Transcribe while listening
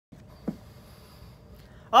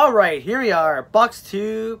Alright, here we are, Box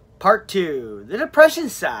 2, Part 2, the depression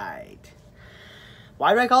side.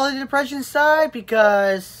 Why do I call it the depression side?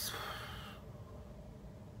 Because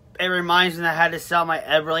it reminds me that I had to sell my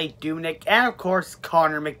Everly, Dubnik, and of course,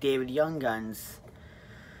 Connor McDavid Young Guns.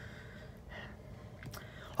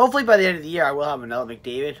 Hopefully by the end of the year, I will have another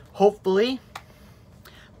McDavid. Hopefully.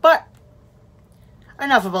 But,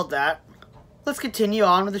 enough about that. Let's continue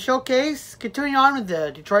on with the showcase. Continuing on with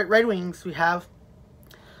the Detroit Red Wings, we have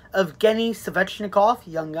Evgeny Svechnikov,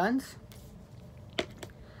 Young Guns.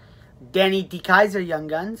 Danny DeKaiser, Young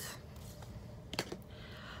Guns.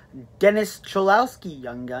 Dennis Cholowski,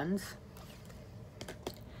 Young Guns.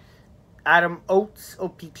 Adam Oates,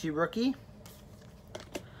 O-Pee-Chee rookie.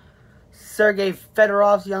 Sergei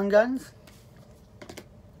Fedorov's Young Guns.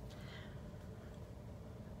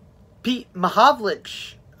 Pete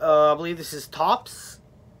Mahavlich, I believe this is Topps.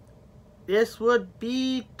 This would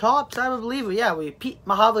be Topps, I would believe. Yeah, Pete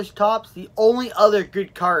Mahavlich Topps, the only other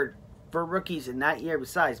good card for rookies in that year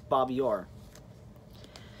besides Bobby Orr.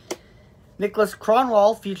 Nicholas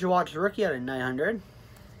Kronwall, Future Watch rookie out of 900.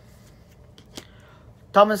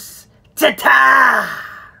 Thomas Tata,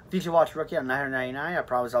 Future Watch rookie out of 999. I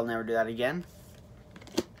promise I'll never do that again.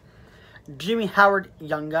 Jimmy Howard,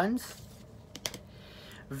 Young Guns.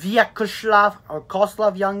 Vyacheslav or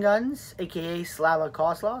Koslov Young Guns, aka Slava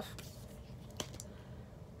Koslov.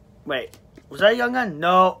 Wait, was that a Young Gun?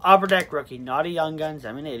 No, Upper Deck rookie, not a Young Guns.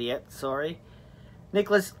 I'm an idiot, sorry.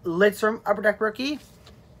 Nicholas Lidstrom, Upper Deck rookie.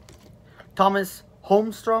 Thomas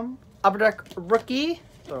Holmstrom, Upper Deck rookie.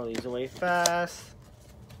 Throw these away fast.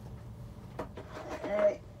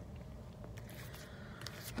 Okay.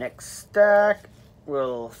 Next stack,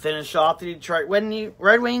 we'll finish off the Detroit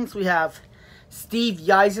Red Wings. We have Steve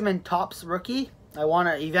Yzerman Topps rookie. I want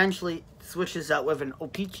to eventually switch this out with an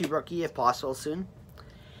O-Pee-Chee rookie if possible soon.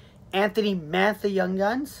 Anthony Mantha Young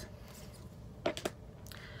Guns.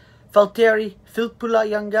 Valtteri Filppula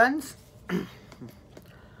Young Guns.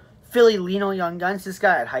 Philly Lino Young Guns. This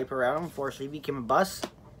guy had hype around. Unfortunately, he became a bust.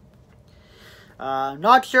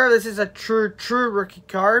 Not sure this is a true rookie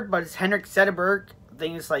card, but it's Henrik Zetterberg. I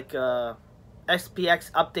think it's like SPX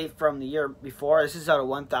update from the year before. This is out of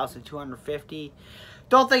 1,250.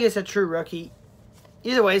 Don't think it's a true rookie.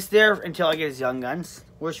 Either way, it's there until I get his Young Guns,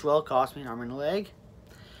 which will cost me an arm and a leg.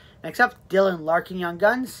 Next up, Dylan Larkin Young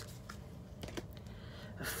Guns.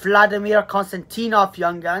 Vladimir Konstantinov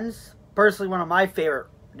Young Guns. Personally, one of my favorite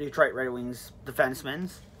Detroit Red Wings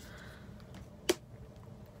defensemen.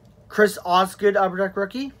 Chris Osgood, Upper Deck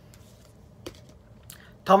rookie.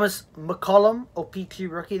 Thomas McCollum, O-Pee-Chee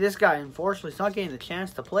rookie. This guy, unfortunately, is not getting the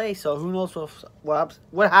chance to play, so who knows what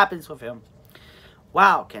happens with him.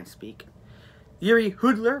 Wow, can't speak. Yuri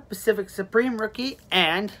Hudler, Pacific Supreme rookie.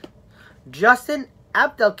 And Justin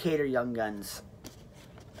Abdelkader Young Guns.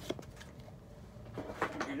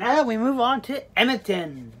 And now we move on to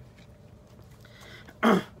Edmonton.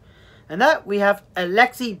 And that we have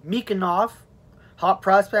Alexei Mikhanov, Hot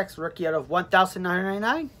Prospects rookie out of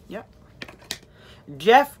 1,999. Yep.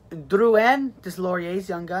 Jeff Drouin, Deslauriers's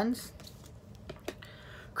Young Guns.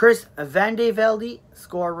 Chris Van de Velde,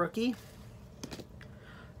 Score rookie.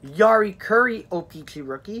 Yari Curry, O-Pee-Chee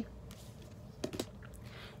rookie.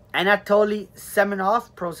 Anatoly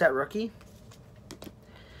Semenov, Pro Set rookie.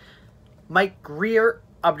 Mike Greer,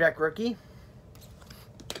 Upper Deck rookie.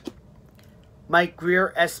 Mike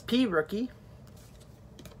Greer, SP rookie.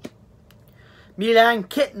 Milan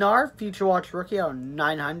Kitnar, Future Watch rookie on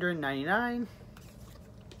 999.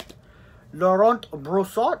 Laurent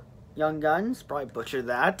Brossoit, Young Guns, probably butchered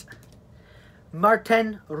that.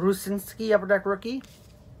 Martin Rusinski, Upper Deck rookie.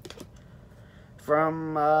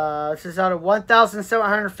 From, this is out of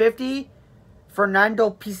 1,750. Fernando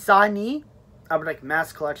Pisani, Upper Deck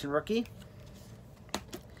Mass Collection rookie.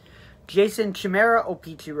 Jason Chimera,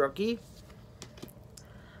 O-Pee-Chee rookie.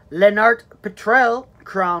 Lennart Petrel,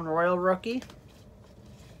 Crown Royal rookie.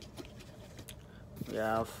 We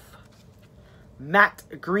have Matt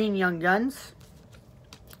Green Young Guns.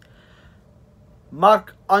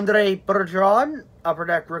 Marc-Andre Bergeron, Upper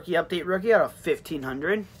Deck rookie update rookie out of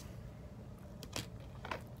 1,500.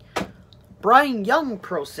 Brian Young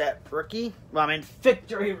Pro Set rookie. Well, I mean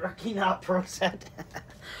Victory rookie, not Pro Set.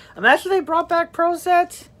 Imagine they brought back Pro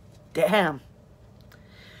Sets. Damn.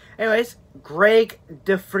 Anyways, Greg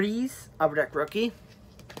DeFries, Upper Deck rookie.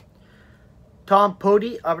 Tom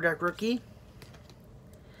Pody, Upper Deck rookie.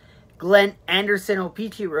 Glenn Anderson,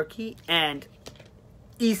 O-Pee-Chee rookie. And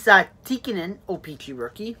Isa Tikkanen, O-Pee-Chee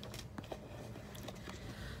rookie.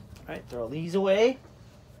 Alright, throw these away.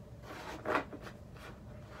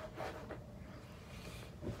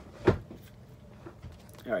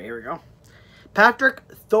 Alright, here we go. Patrick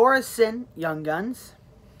Thoresen, Young Guns.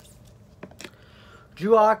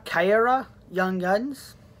 Jua Kaira, Young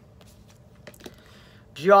Guns.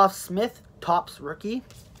 Geoff Smith, Topps rookie.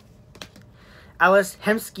 Alice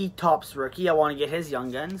Hemsky, Topps rookie. I want to get his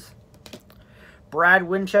Young Guns. Brad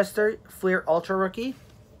Winchester, Fleer Ultra rookie.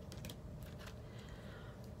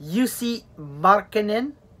 UC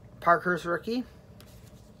Markkanen, Parker's rookie.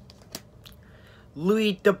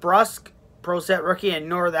 Louis DeBrusque, Pro Set rookie, and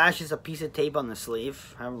North Ash is a piece of tape on the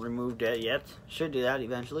sleeve. I haven't removed it yet. Should do that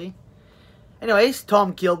eventually. Anyways,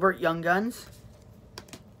 Tom Gilbert, Young Guns.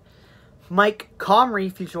 Mike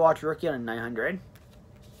Comrie, Future Watch rookie on a 900.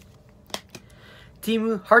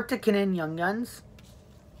 Timu Hartikanen, Young Guns.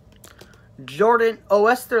 Jordan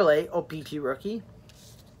Oesterle, O-Pee-Chee rookie.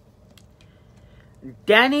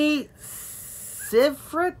 Danny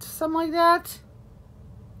Sivert, something like that.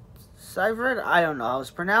 Sivert, I don't know how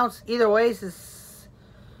it's pronounced. Either way, this is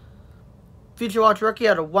Future Watch rookie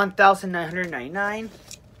out of 1,999.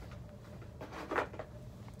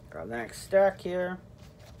 Grab the next stack here.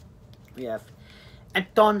 We have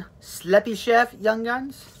Anton Slepyshev, Young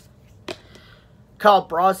Guns. Kyle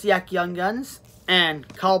Brodziak, Young Guns. And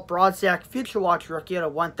Kyle Brodziak, Future Watch rookie out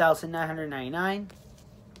of 1,999.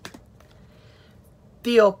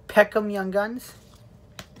 Theo Peckham, Young Guns.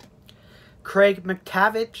 Craig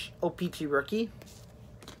McTavish, O-Pee-Chee rookie.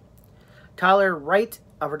 Tyler Wright,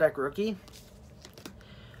 Upper Deck rookie.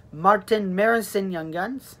 Martin Marison, Young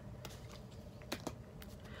Guns.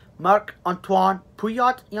 Marc-Antoine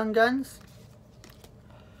Pouliot, Young Guns.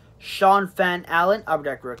 Sean Van Allen, Upper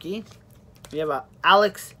Deck rookie. We have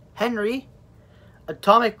Alex Henry,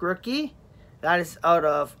 Atomic rookie. That is out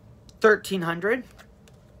of 1,300.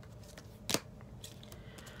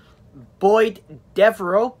 Boyd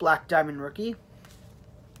Devereaux, Black Diamond rookie.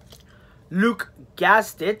 Luke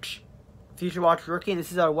Gastich, Future Watch rookie, and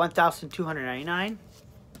this is out of 1,299.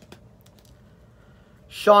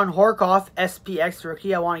 Sean Horkoff, SPX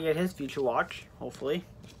rookie. I want to get his Future Watch, hopefully,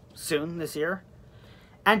 soon this year.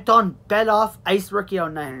 Anton Belov, Ice rookie out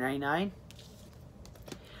of 999.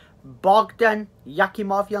 Bogdan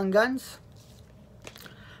Yakimov, Young Guns.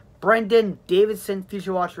 Brendan Davidson,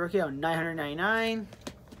 Future Watch rookie out of 999.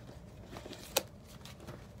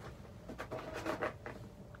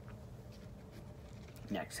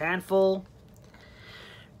 Next handful.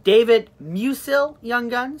 David Musil, Young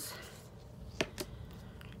Guns.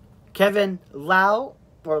 Kevin Lau,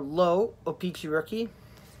 or Lowe, O-Pee-Chee rookie.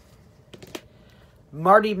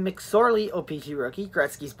 Marty McSorley, O-Pee-Chee rookie,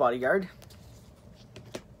 Gretzky's bodyguard.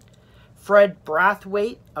 Fred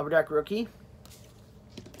Brathwaite, Upper Deck rookie.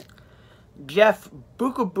 Jeff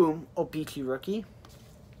Bukaboom, O-Pee-Chee rookie.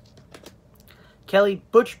 Kelly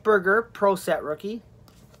Butchberger, Pro Set rookie.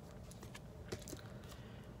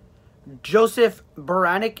 Joseph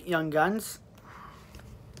Baranek, Young Guns.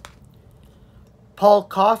 Paul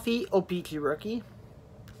Coffey, O-Pee-Chee rookie.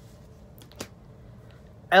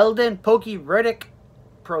 Eldon Pokey Riddick,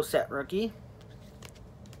 Pro Set rookie.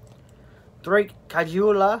 Drake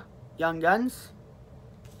Kajula, Young Guns.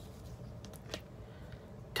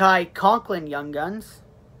 Ty Conklin, Young Guns.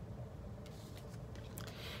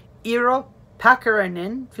 Eero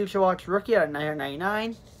Pakarinen, Future Watch rookie at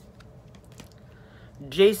 999.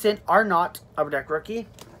 Jason Arnott, Upper Deck rookie.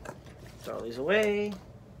 Throw these away.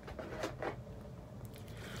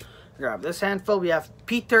 Grab this handful. We have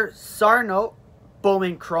Peter Sarno,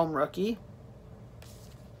 Bowman Chrome rookie.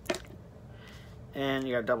 And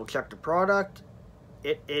you gotta double check the product.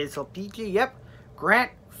 It is O-Pee-Chee. Yep.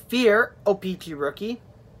 Grant Fear, O-Pee-Chee rookie.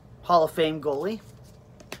 Hall of Fame goalie.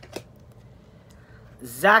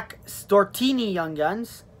 Zach Stortini, Young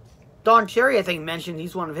Guns. Don Cherry, I think, mentioned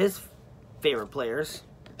he's one of his favorite players.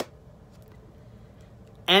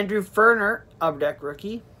 Andrew Ferner, Upper Deck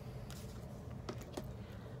rookie.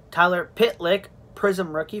 Tyler Pitlick,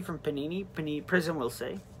 Prism rookie from Panini. Panini Prism, we'll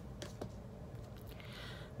say.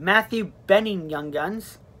 Matthew Benning, Young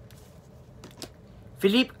Guns.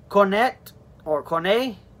 Philippe Cornet, or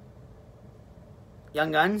Cornet,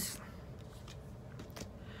 Young Guns.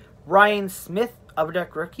 Ryan Smith, Upper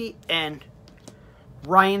Deck rookie. And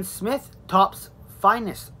Ryan Smith, Topps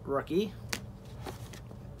Finest rookie.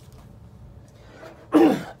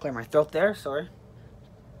 Clear my throat there, sorry.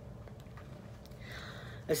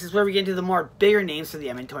 This is where we get into the more bigger names for the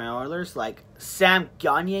Edmonton Oilers, like Sam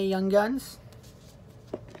Gagner, Young Guns.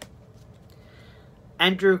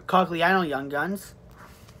 Andrew Cogliano, Young Guns.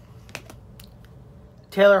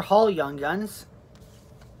 Taylor Hall, Young Guns.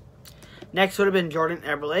 Next would have been Jordan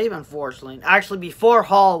Eberle, unfortunately. Actually, before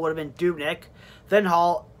Hall would have been Dubnyk, then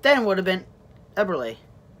Hall, then would have been Eberle.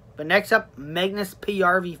 But next up, Magnus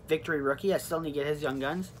PRV Victory rookie. I still need to get his Young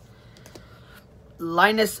Guns.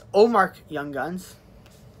 Linus Omark Young Guns.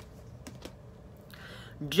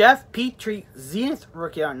 Jeff Petrie Zenith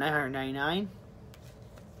rookie out of 999.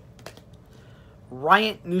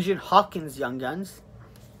 Ryan Nugent Hopkins Young Guns.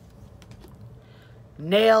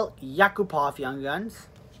 Nail Yakupov Young Guns.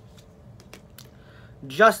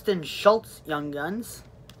 Justin Schultz Young Guns.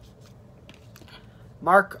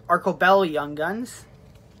 Mark Arcobello Young Guns.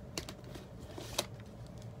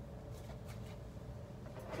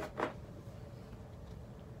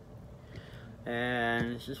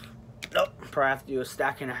 And it's just, nope, probably have to do a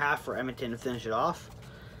stack and a half for Edmonton to finish it off.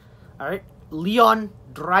 Alright, Leon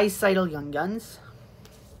Draisaitl Young Guns.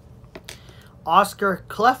 Oscar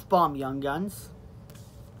Clefbaum Young Guns.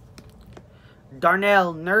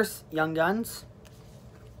 Darnell Nurse Young Guns.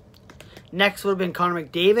 Next would have been Connor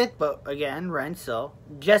McDavid, but again, rent, so.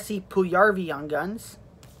 Jesse Puljujarvi Young Guns.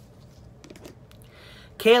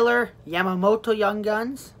 Kaylor Yamamoto Young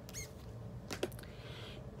Guns.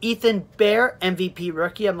 Ethan Bear, MVP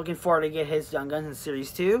rookie. I'm looking forward to get his Young Guns in Series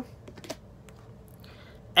 2.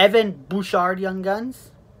 Evan Bouchard Young Guns.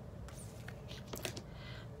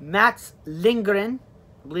 Mats Lindgren.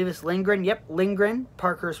 I believe it's Lindgren. Yep, Lindgren.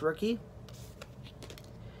 Parkhurst rookie.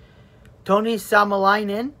 Tony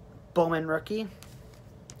Salmelainen, Bowman rookie.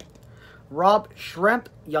 Rob Schremp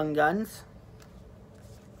Young Guns.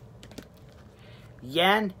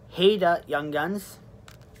 Jan Hayda Young Guns.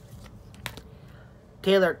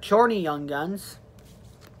 Taylor Chorney Young Guns.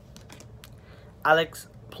 Alex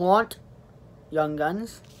Plant Young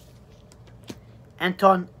Guns.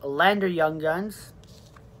 Anton Lander Young Guns.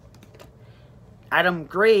 Adam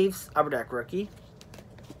Graves Upper Deck rookie.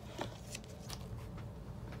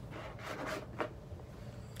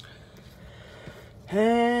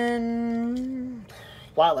 And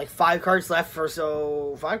wow, like 5 cards left for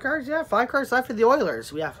 5 cards? Yeah, 5 cards left for the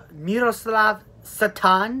Oilers. We have Miroslav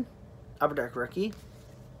Satan, Upper Deck rookie.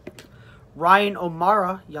 Ryan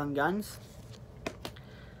O'Mara, Young Guns.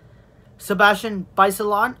 Sebastian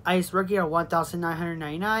Bisalon, Ice rookie at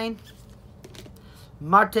 1,999.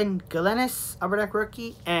 Martin Galenis, Upper Deck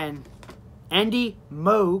rookie. And Andy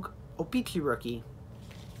Moog, O-Pee-Chee rookie.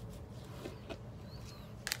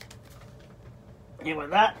 And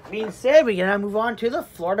with that being said, we're going to move on to the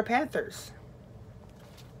Florida Panthers.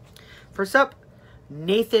 First up,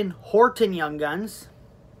 Nathan Horton Young Guns.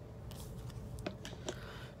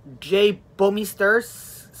 Jay Bomeister,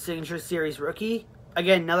 Signature Series rookie.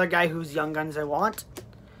 Again, another guy whose Young Guns I want.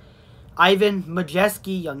 Ivan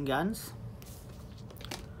Majeski Young Guns.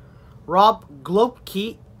 Rob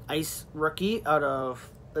Glopke, Ice rookie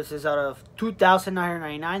this is out of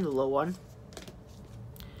 2,999, the low one.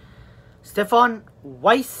 Stefan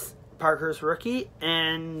Weiss, Parkhurst rookie,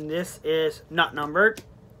 and this is not numbered.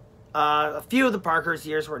 A few of the Parkhurst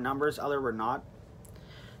years were numbers, other were not.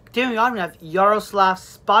 Continuing on, we have Yaroslav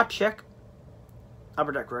Spacek,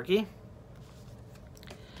 Upper Deck rookie.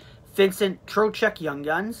 Vincent Trocheck Young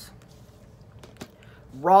Guns.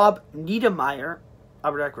 Rob Niedermeyer,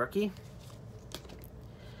 Upper Deck rookie.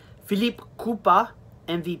 Philippe Koupa,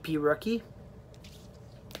 MVP rookie.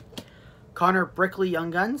 Connor Brickley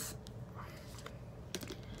Young Guns.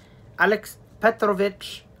 Alex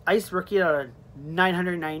Petrovich, Ice rookie at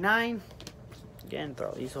 999. Again,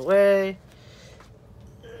 throw these away.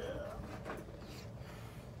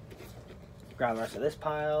 Grab the rest of this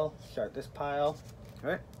pile. Start this pile.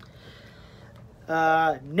 All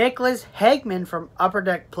right. Nicholas Hagman from Upper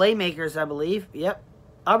Deck Playmakers, I believe. Yep.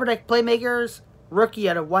 Upper Deck Playmakers, rookie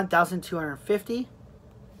out of 1,250.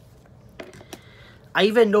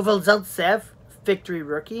 Ivan Novozeltsev, Victory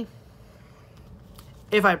rookie.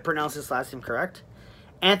 If I pronounce his last name correct.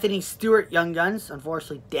 Anthony Stewart Young Guns,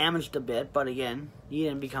 unfortunately damaged a bit, but again, he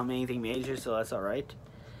didn't become anything major, so that's alright.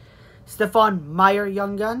 Stefan Meyer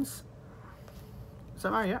Young Guns. Is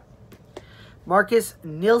that right? Yeah. Marcus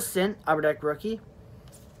Nilsson, Upper Deck rookie.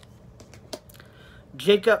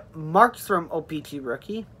 Jacob Markstrom, O-Pee-Chee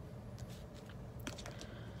rookie.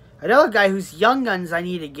 Another guy whose Young Guns I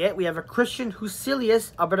need to get. We have a Christian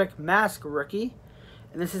Husilius, Upper Deck Mask rookie.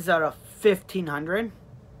 And this is out of 1,500.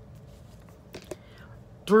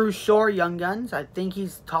 Drew Shore Young Guns. I think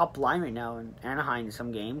he's top line right now in Anaheim in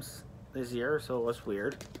some games this year, so it was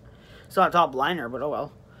weird. It's not a top liner, but oh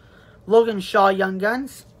well. Logan Shaw Young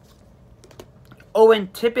Guns. Owen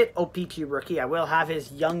Tippett, O-Pee-Chee rookie. I will have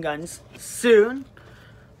his Young Guns soon.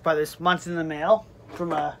 By this month's in the mail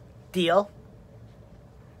from a deal.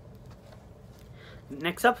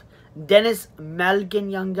 Next up, Dennis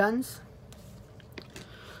Malgin Young Guns.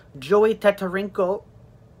 Joey Tetarenko,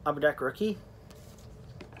 Upper Deck rookie.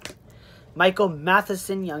 Michael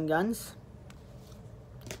Matheson Young Guns.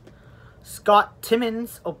 Scott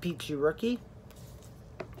Timmins, O-Pee-Chee rookie.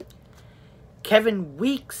 Kevin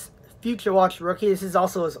Weeks, Future Watch rookie. This is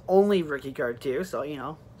also his only rookie card too, so you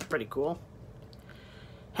know, pretty cool.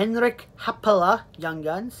 Henrik Haapala, Young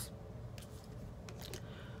Guns.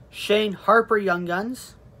 Shane Harper, Young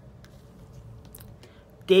Guns.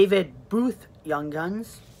 David Booth, Young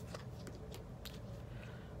Guns.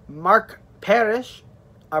 Mark Parrish,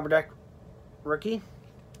 Upper Deck rookie.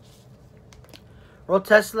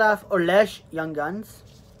 Roteslav Olesh, Young Guns.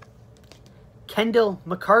 Kendall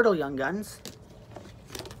McCardle, Young Guns.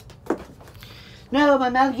 No, my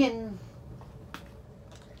mouth getting...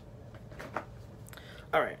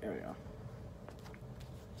 Alright, there we go.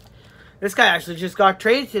 This guy actually just got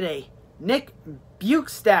traded today. Nick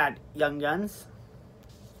Bukestad, Young Guns.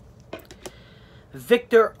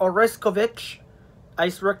 Victor Oreskovic,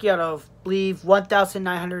 Ice rookie out of, I believe,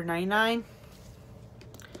 1,999.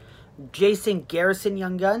 Jason Garrison,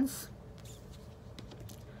 Young Guns.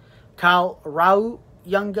 Kyle Rau,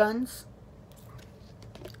 Young Guns.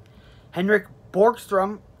 Henrik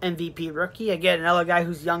Borgstrom, MVP rookie. Again, another guy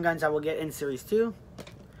who's Young Guns I will get in Series 2.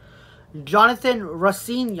 Jonathan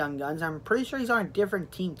Racine, Young Guns. I'm pretty sure he's on a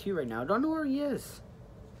different team too right now. Don't know where he is.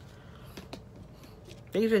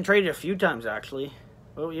 I think he's been traded a few times actually.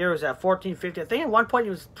 What year was that? 1450. I think at one point he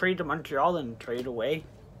was traded to Montreal and traded away.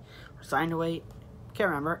 Or signed away. Can't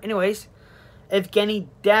remember. Anyways, Evgeny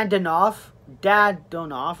Dadonov,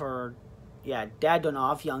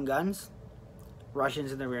 Young Guns.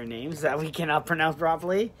 Russians in their weird names that we cannot pronounce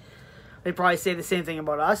properly. They probably say the same thing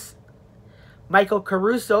about us. Michael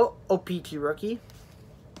Caruso, O-Pee-Chee rookie.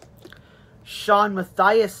 Sean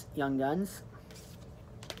Matthias, Young Guns.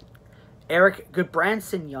 Eric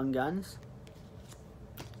Goodbranson, Young Guns.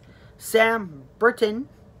 Sam Britton,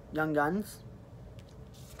 Young Guns.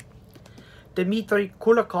 Dmitry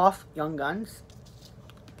Kulikov, Young Guns.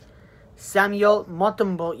 Samuel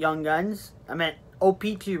Montembeault, Young Guns. I meant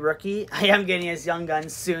O-Pee-Chee rookie. I am getting his Young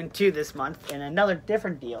Guns soon too this month. And another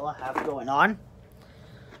different deal I have going on.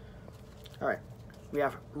 Alright. We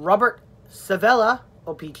have Robert Savella,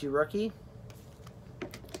 O-Pee-Chee rookie.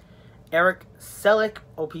 Eric Selleck,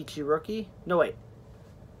 O-Pee-Chee rookie. No, wait.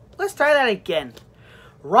 Let's try that again.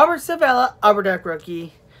 Robert Savella, Upper Deck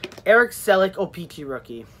rookie. Eric Selleck, O-Pee-Chee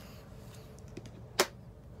rookie.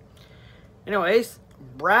 Anyways,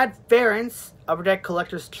 Brad Ferentz, Upper Deck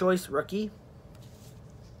Collector's Choice rookie.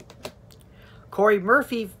 Corey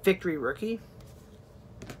Murphy, Victory rookie.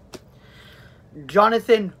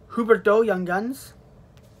 Jonathan Huberdeau, Young Guns.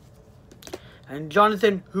 And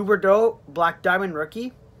Jonathan Huberdeau, Black Diamond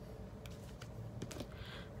rookie.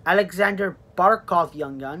 Alexander Barkov,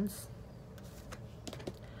 Young Guns.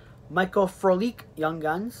 Michael Frolik, Young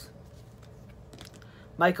Guns.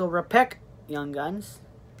 Michael Rapek, Young Guns.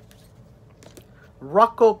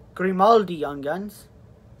 Rocco Grimaldi, Young Guns.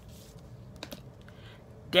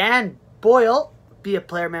 Dan Boyle, Be a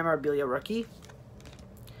Player Memorabilia rookie.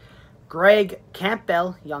 Greg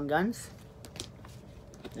Campbell, Young Guns.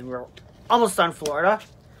 And we're almost done Florida.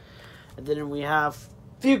 And then we have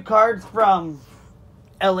a few cards from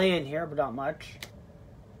LA in here, but not much.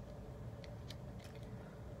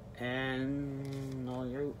 And no,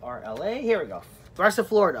 you are LA. Here we go. The rest of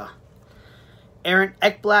Florida. Aaron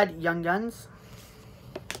Ekblad, Young Guns.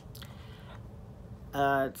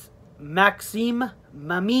 It's Maxime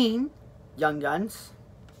Mamine, Young Guns.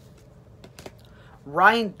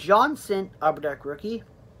 Ryan Johnson, Upper Deck rookie.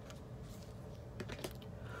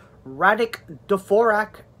 Radek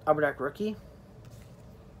Dvorak, Upper Deck rookie.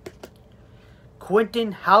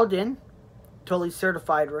 Quentin Howden, totally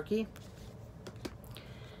certified rookie.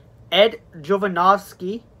 Ed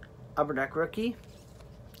Jovanovski, Upper Deck rookie.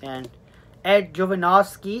 And Ed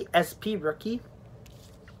Jovanovski, SP rookie.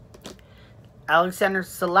 Alexander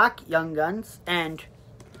Salak, Young Guns. And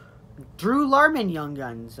Drew Larman, Young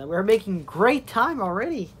Guns. And we're making great time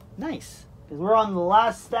already. Nice. Because we're on the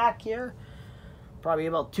last stack here. Probably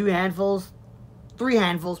about 2 handfuls. 3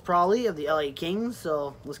 handfuls probably of the LA Kings.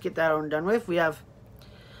 So let's get that one done with. We have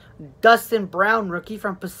Dustin Brown, rookie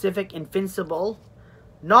from Pacific Invincible.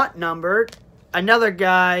 Not numbered. Another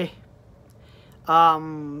guy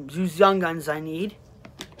whose Young Guns I need.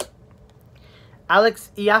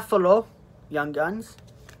 Alex Iafalo, Young Guns.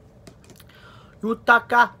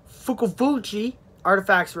 Yutaka Fukufuji,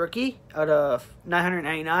 Artifacts rookie out of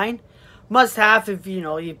 999. Must have if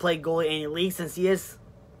you play goalie any league, since he is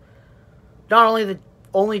not only the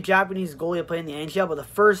only Japanese goalie to play in the NHL, but the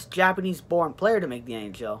first Japanese born player to make the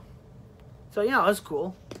NHL. So that's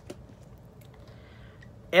cool.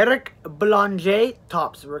 Eric Belanger,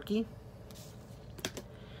 Tops rookie.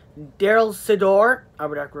 Daryl Sidor,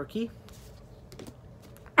 Upper Deck rookie.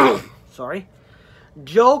 Sorry.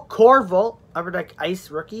 Joe Corville, Upper Deck Ice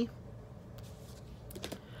rookie.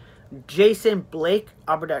 Jason Blake,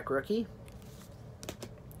 Upper Deck rookie.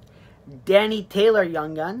 Danny Taylor,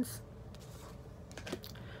 Young Guns.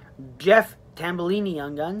 Jeff Tambellini,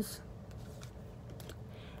 Young Guns.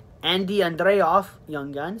 Andy Andreoff,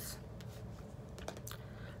 Young Guns.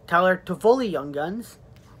 Tyler Toffoli, Young Guns.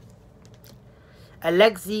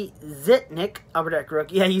 Alexei Zitnik, Upper Deck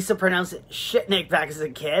rookie. Yeah, I used to pronounce it Shitnik back as a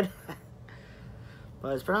kid.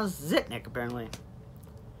 But it's pronounced Zitnik, apparently.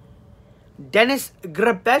 Dennis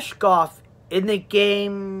Grebeshkov in the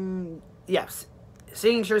game. Yes.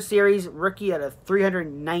 Signature Series rookie at a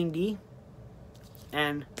 390.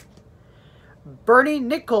 And Bernie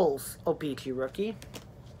Nichols, O-Pee-Chee rookie.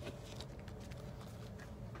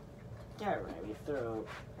 Alright, we throw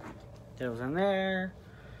those in there.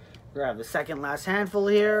 Grab the second last handful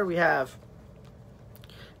here. We have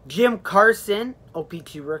Jim Carson,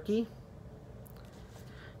 O-Pee-Chee rookie.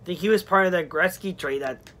 I think he was part of the Gretzky trade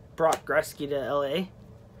that brought Gretzky to LA.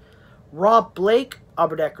 Rob Blake,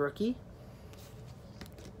 Upper Deck rookie.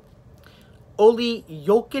 Olli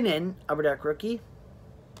Jokinen, Upper Deck rookie.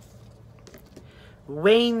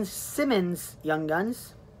 Wayne Simmons, Young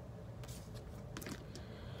Guns.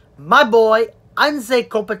 My boy, Anze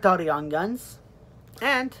Kopitar, Young Guns.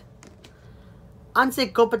 And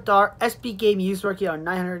Anze Kopitar, SP Game Used rookie on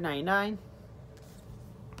 999.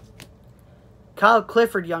 Kyle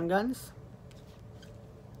Clifford, Young Guns.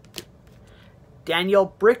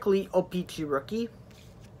 Daniel Brickley, O-Pee-Chee rookie.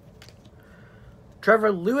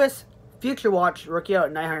 Trevor Lewis, Future Watch rookie out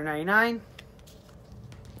at 999.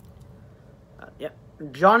 Yep.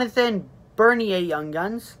 Jonathan Bernier, Young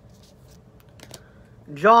Guns.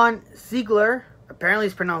 John Ziegler, apparently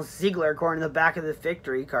it's pronounced Ziegler according to the back of the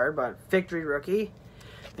Victory card, but Victory rookie.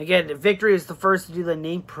 Again, Victory is the first to do the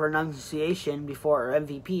name pronunciation before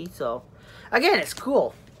MVP, so again, it's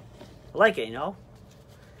cool. I like it, you know.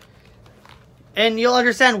 And you'll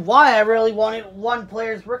understand why I really wanted one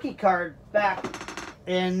player's rookie card back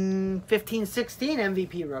in 15-16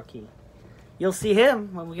 MVP rookie. You'll see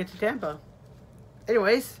him when we get to Tampa.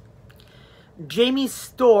 Anyways, Jamie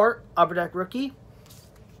Storr, Upper Deck rookie.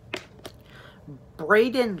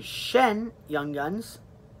 Braden Shen, Young Guns.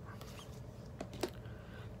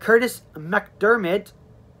 Curtis McDermott,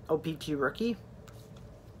 O-Pee-Chee rookie.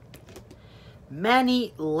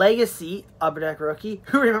 Manny Legacy, Upper Deck rookie.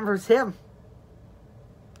 Who remembers him?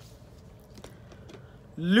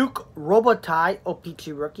 Luke Robitaille,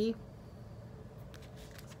 O-Pee-Chee rookie.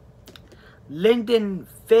 Lyndon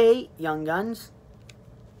Fay, Young Guns.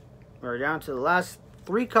 We're down to the last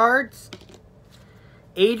 3 cards.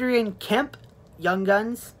 Adrian Kemp, Young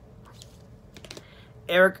Guns.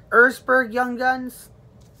 Eric Ersberg, Young Guns.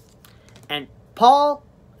 And Paul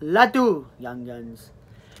Ladoux, Young Guns.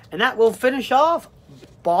 And that will finish off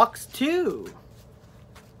box 2.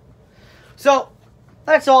 So,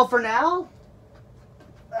 that's all for now.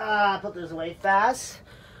 Put this away fast.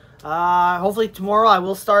 Hopefully tomorrow I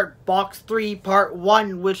will start box 3 part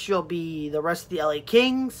 1, which will be the rest of the LA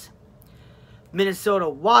Kings. Minnesota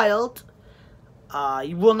Wild.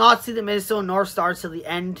 You will not see the Minnesota North Stars till the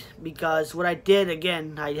end, because what I did,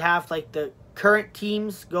 again, I have like the current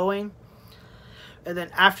teams going. And then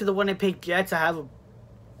after the Winnipeg Jets, I have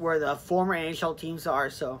where the former NHL teams are.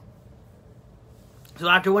 So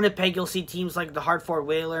after Winnipeg, you'll see teams like the Hartford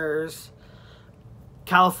Whalers,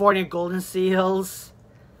 California Golden Seals,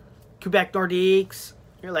 Quebec Nordiques,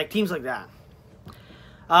 like teams like that.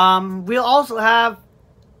 We'll also have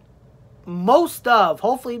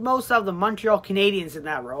hopefully most of the Montreal Canadiens in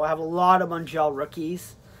that row. I have a lot of Montreal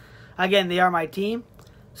rookies. Again, they are my team.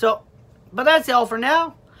 So, but that's all for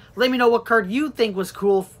now. Let me know what card you think was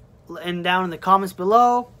cool and down in the comments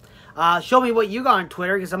below. Show me what you got on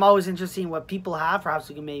Twitter, because I'm always interested in what people have. Perhaps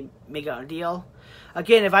we can make out a deal.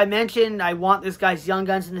 Again, if I mentioned I want this guy's Young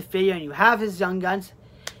Guns in the video and you have his Young Guns,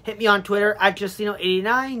 hit me on Twitter at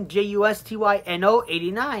Justino89,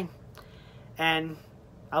 JUSTYNO89. And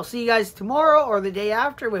I'll see you guys tomorrow or the day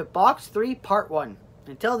after with Box 3 Part 1.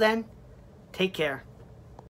 Until then, take care.